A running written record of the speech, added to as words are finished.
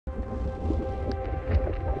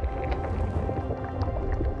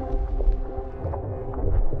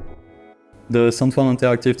The Sandfall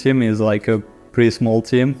Interactive team is like a pretty small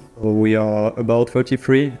team. We are about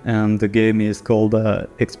 33 and the game is called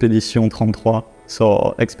Expedition 33,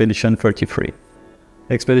 so Expedition 33.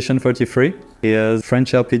 Expedition 33 is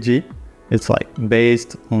French RPG. It's like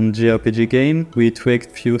based on JRPG game. We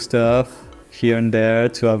tweaked few stuff here and there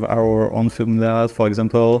to have our own formulas. For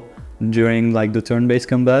example, during like the turn-based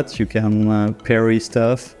combat, you can parry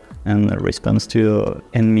stuff and respond to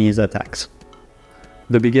enemies' attacks.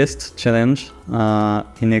 The biggest challenge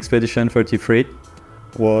in Expedition 33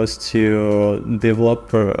 was to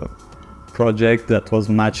develop a project that was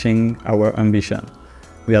matching our ambition.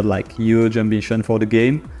 We had like huge ambition for the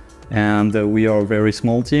game, and we are a very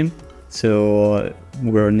small team, so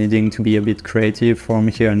we're needing to be a bit creative from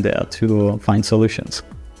here and there to find solutions.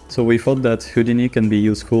 So we thought that Houdini can be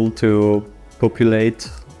useful to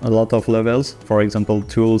populate a lot of levels, for example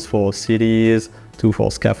tools for cities,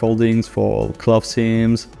 for scaffoldings, for cloth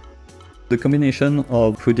seams. The combination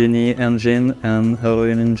of Houdini engine and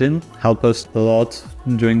Unreal engine helped us a lot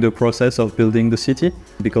during the process of building the city,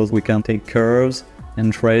 because we can take curves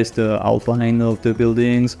and trace the outline of the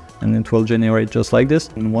buildings, and it will generate just like this.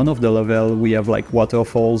 In one of the levels we have like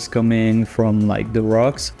waterfalls coming from like the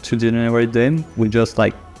rocks. To generate them, we just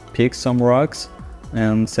like pick some rocks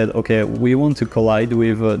and said, okay, we want to collide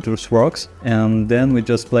with those rocks, and then we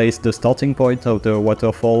just placed the starting point of the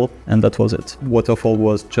waterfall, and that was it. Waterfall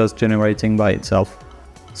was just generating by itself.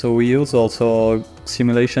 So we use also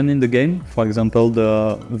simulation in the game, for example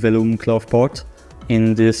the Vellum cloth port.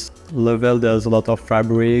 In this level there's a lot of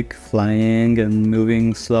fabric flying and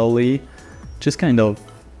moving slowly, just kind of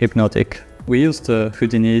hypnotic. We used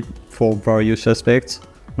Houdini for various aspects,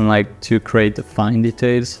 like to create the fine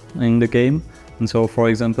details in the game. And so, for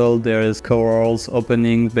example, there is corals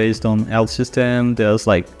opening based on health system. There's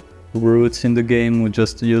like routes in the game. We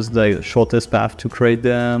just use the shortest path to create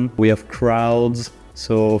them. We have crowds.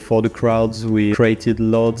 So for the crowds, we created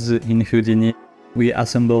loads in Houdini. We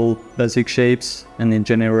assemble basic shapes and it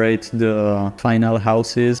generates the final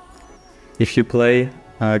houses. If you play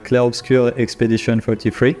Clair Obscure Expedition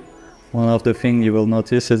 33, one of the things you will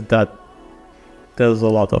notice is that there's a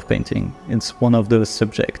lot of painting. It's one of the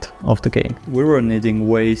subjects of the game. We were needing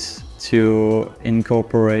ways to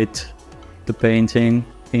incorporate the painting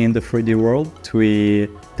in the 3D world. We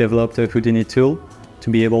developed a Houdini tool to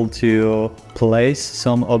be able to place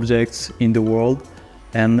some objects in the world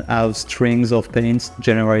and have strings of paints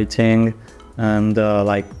generating and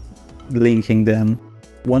like linking them.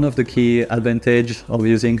 One of the key advantages of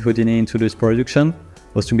using Houdini into this production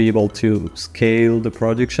was to be able to scale the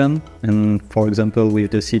production, and for example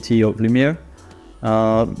with the city of Lumiere,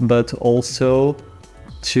 but also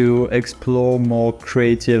to explore more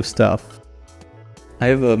creative stuff. I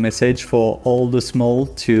have a message for all the small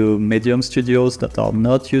to medium studios that are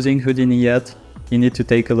not using Houdini yet. You need to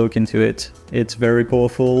take a look into it. It's very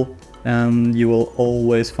powerful and you will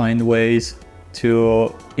always find ways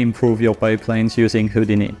to improve your pipelines using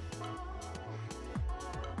Houdini.